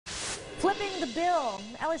Flipping the bill,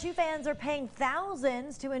 LSU fans are paying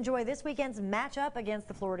thousands to enjoy this weekend's matchup against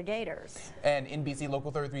the Florida Gators. And NBC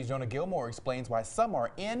Local 33's Jonah Gilmore explains why some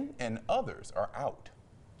are in and others are out.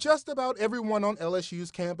 Just about everyone on LSU's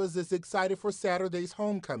campus is excited for Saturday's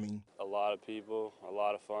homecoming. A lot of people, a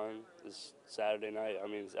lot of fun. It's Saturday night. I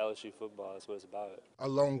mean, it's LSU football. That's what it's about.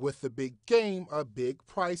 Along with the big game, a big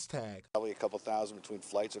price tag. Probably a couple thousand between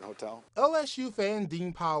flights and hotel. LSU fan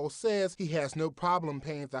Dean Powell says he has no problem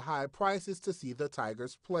paying the high prices to see the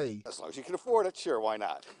Tigers play. As long as you can afford it, sure, why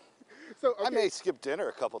not? So, I may skip dinner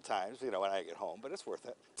a couple times, when I get home, but it's worth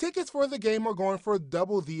it. Tickets for the game are going for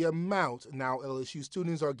double the amount. Now LSU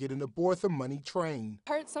students are getting aboard the money train.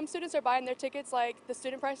 Heard some students are buying their tickets like the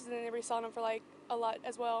student prices and then they're reselling them for like a lot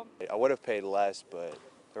as well. I would have paid less, but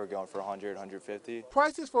they were going for 100, 150.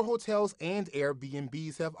 Prices for hotels and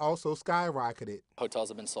Airbnbs have also skyrocketed. Hotels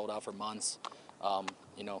have been sold out for months,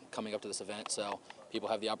 coming up to this event, so people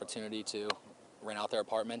have the opportunity to rent out their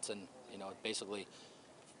apartments and, basically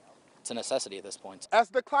it's a necessity at this point. As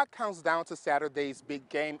the clock counts down to Saturday's big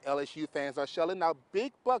game, LSU fans are shelling out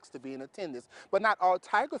big bucks to be in attendance, but not all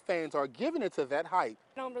Tiger fans are giving it to that hype.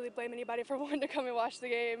 I don't really blame anybody for wanting to come and watch the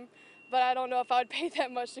game, but I don't know if I would pay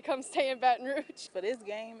that much to come stay in Baton Rouge. For this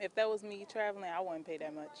game, if that was me traveling, I wouldn't pay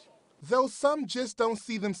that much. Though some just don't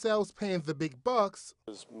see themselves paying the big bucks,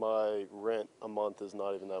 My rent a month is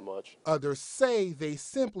not even that much. others say they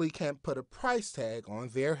simply can't put a price tag on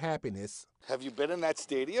their happiness. Have you been in that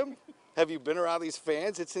stadium? Have you been around these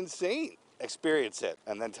fans? It's insane. Experience it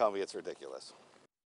and then tell me it's ridiculous.